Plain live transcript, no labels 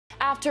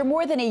After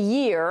more than a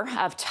year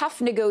of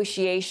tough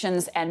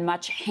negotiations and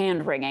much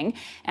hand-wringing,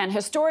 an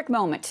historic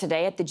moment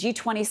today at the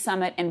G20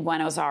 summit in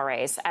Buenos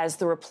Aires as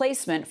the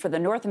replacement for the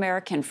North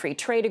American Free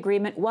Trade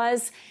Agreement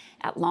was,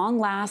 at long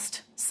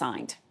last,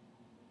 signed.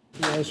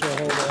 Yes, we'll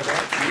hold that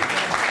up.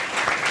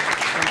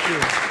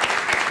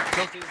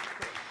 Thank you.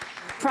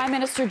 Prime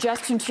Minister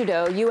Justin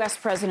Trudeau, U.S.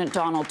 President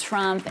Donald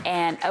Trump,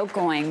 and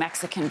outgoing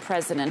Mexican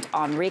President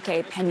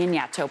Enrique Peña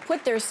Nieto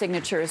put their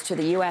signatures to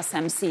the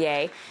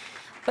USMCA.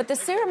 But the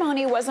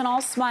ceremony wasn't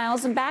all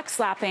smiles and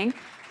backslapping.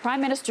 Prime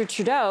Minister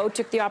Trudeau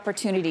took the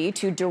opportunity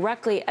to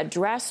directly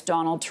address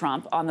Donald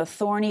Trump on the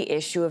thorny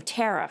issue of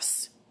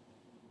tariffs.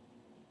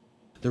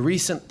 The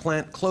recent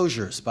plant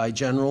closures by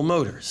General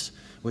Motors,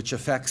 which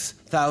affects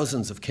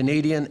thousands of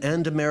Canadian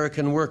and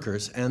American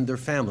workers and their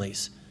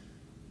families,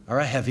 are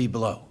a heavy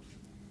blow.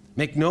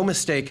 Make no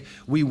mistake,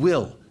 we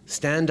will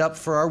stand up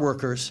for our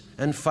workers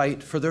and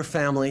fight for their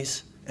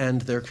families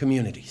and their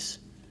communities.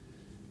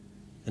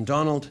 And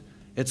Donald,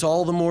 it's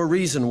all the more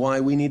reason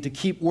why we need to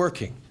keep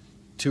working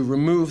to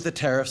remove the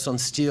tariffs on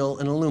steel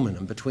and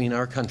aluminum between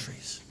our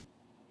countries.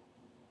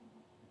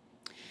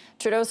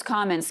 Trudeau's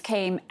comments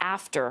came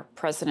after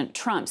President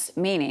Trump's,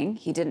 meaning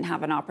he didn't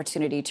have an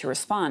opportunity to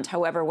respond.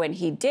 However, when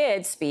he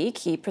did speak,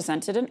 he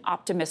presented an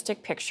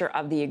optimistic picture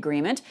of the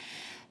agreement.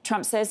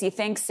 Trump says he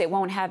thinks it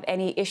won't have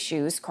any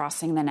issues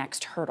crossing the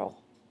next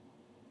hurdle.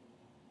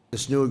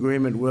 This new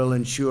agreement will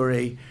ensure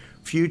a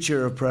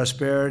future of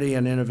prosperity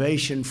and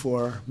innovation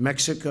for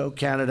Mexico,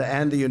 Canada,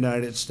 and the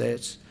United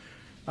States.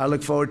 I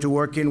look forward to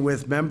working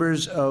with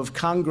members of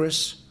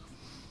Congress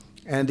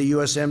and the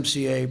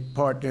USMCA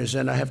partners,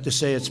 and I have to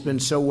say it's been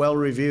so well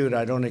reviewed,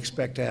 I don't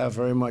expect to have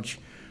very much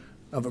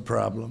of a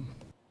problem.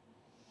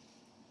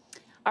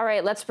 All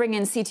right, let's bring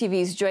in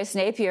CTV's Joyce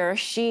Napier.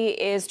 She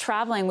is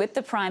traveling with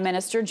the Prime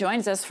Minister,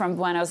 joins us from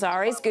Buenos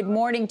Aires. Good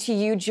morning to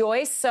you,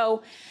 Joyce.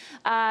 So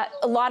a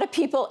lot of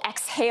people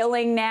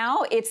exhaling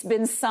now. It's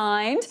been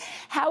signed.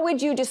 How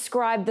would you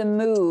describe the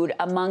mood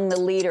among the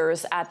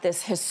leaders at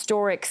this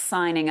historic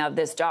signing of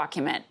this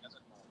document?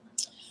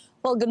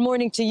 Well, good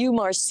morning to you,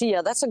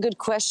 Marcia. That's a good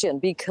question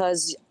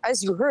because,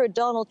 as you heard,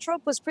 Donald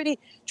Trump was pretty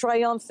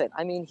triumphant.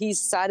 I mean, he's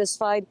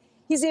satisfied.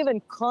 He's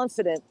even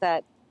confident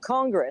that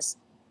Congress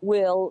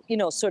will,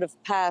 sort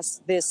of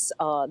pass this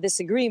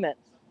agreement,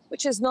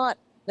 which is not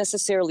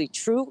necessarily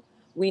true.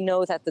 We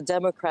know that the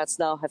Democrats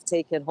now have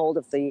taken hold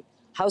of the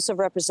House of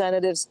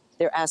Representatives.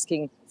 They're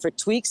asking for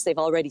tweaks. They've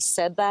already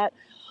said that.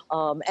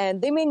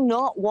 And they may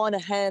not want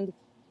to hand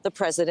the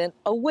president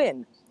a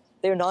win.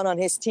 They're not on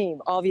his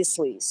team,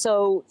 obviously.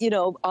 So,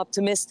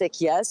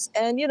 optimistic, yes.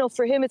 And,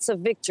 for him, it's a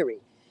victory.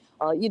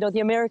 The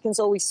Americans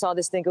always saw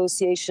this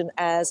negotiation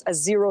as a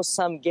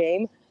zero-sum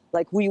game,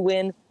 like we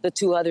win, the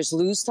two others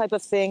lose type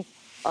of thing.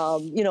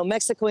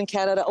 Mexico and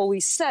Canada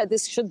always said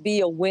this should be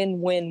a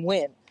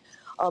win-win-win.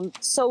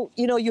 So,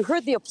 you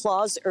heard the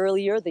applause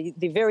earlier, the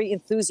very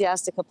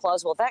enthusiastic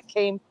applause. Well, that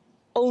came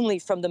only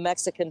from the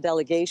Mexican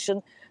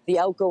delegation. The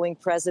outgoing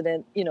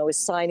president, is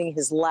signing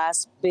his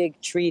last big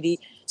treaty.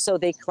 So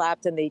they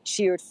clapped and they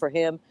cheered for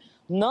him.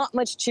 Not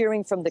much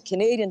cheering from the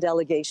Canadian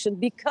delegation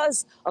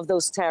because of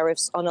those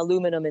tariffs on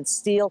aluminum and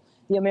steel.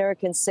 The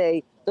Americans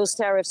say those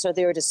tariffs are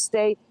there to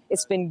stay.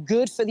 It's been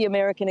good for the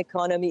American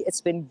economy.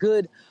 It's been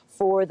good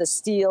for the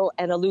steel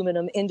and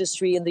aluminum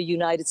industry in the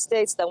United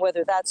States. Now,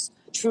 whether that's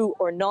true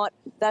or not,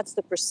 that's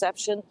the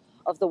perception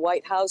of the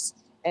White House.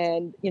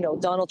 And,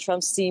 Donald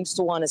Trump seems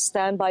to want to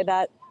stand by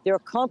that. There are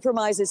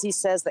compromises, he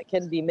says, that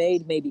can be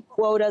made, maybe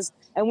quotas.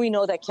 And we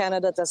know that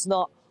Canada does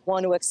not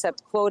want to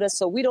accept quotas.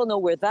 So we don't know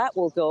where that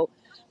will go.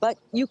 But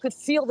you could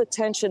feel the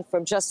tension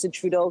from Justin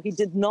Trudeau. He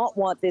did not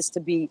want this to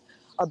be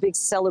a big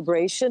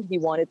celebration. He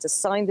wanted to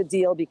sign the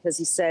deal because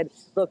he said,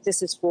 look,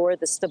 this is for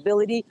the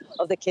stability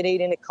of the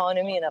Canadian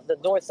economy and of the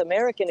North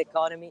American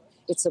economy.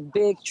 It's a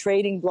big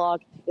trading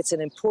bloc. It's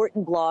an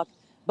important bloc.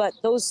 But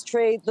those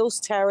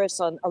tariffs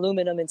on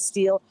aluminum and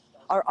steel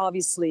are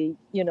obviously,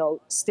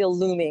 still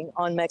looming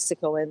on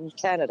Mexico and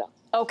Canada.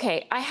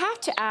 Okay, I have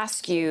to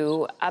ask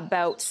you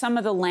about some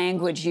of the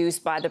language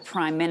used by the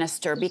Prime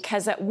Minister,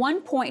 because at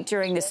one point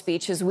during the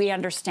speech, as we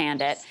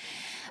understand it,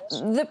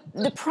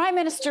 the Prime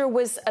Minister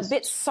was a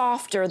bit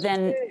softer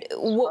than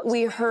what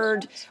we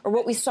heard or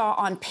what we saw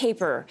on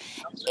paper.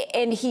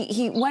 And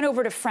he went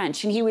over to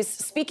French and he was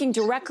speaking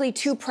directly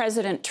to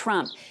President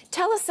Trump.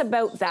 Tell us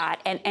about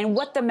that and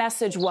what the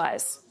message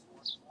was.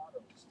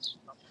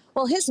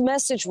 Well, his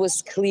message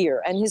was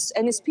clear, and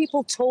his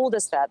people told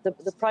us that.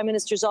 The Prime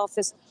Minister's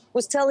office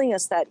was telling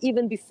us that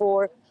even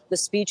before the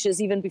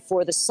speeches, even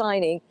before the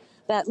signing,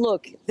 that,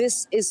 look,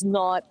 this is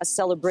not a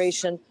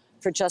celebration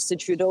for Justin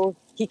Trudeau.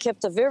 He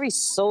kept a very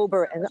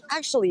sober and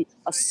actually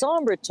a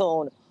somber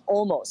tone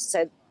almost,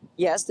 said,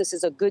 yes, this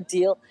is a good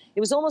deal. It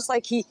was almost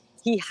like he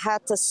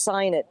had to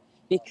sign it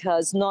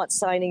because not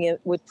signing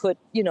it would put,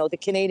 the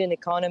Canadian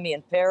economy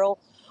in peril.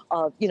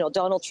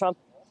 Donald Trump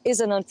is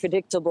an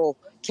unpredictable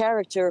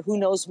character. Who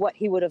knows what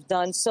he would have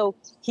done? So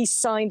he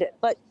signed it.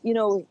 But,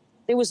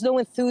 there was no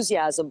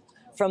enthusiasm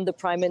from the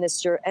Prime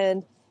Minister.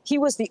 And he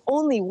was the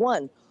only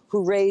one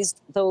who raised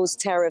those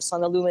tariffs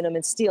on aluminum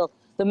and steel.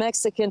 The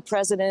Mexican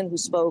president, who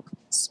spoke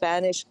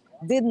Spanish,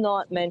 did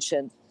not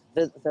mention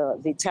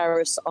the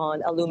tariffs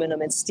on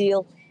aluminum and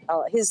steel.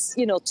 His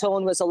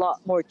tone was a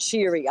lot more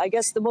cheery. I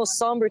guess the most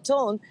somber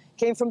tone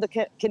came from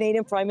the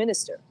Canadian Prime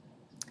Minister.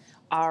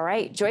 All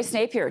right, Joyce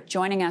Napier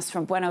joining us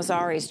from Buenos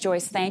Aires.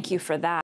 Joyce, thank you for that.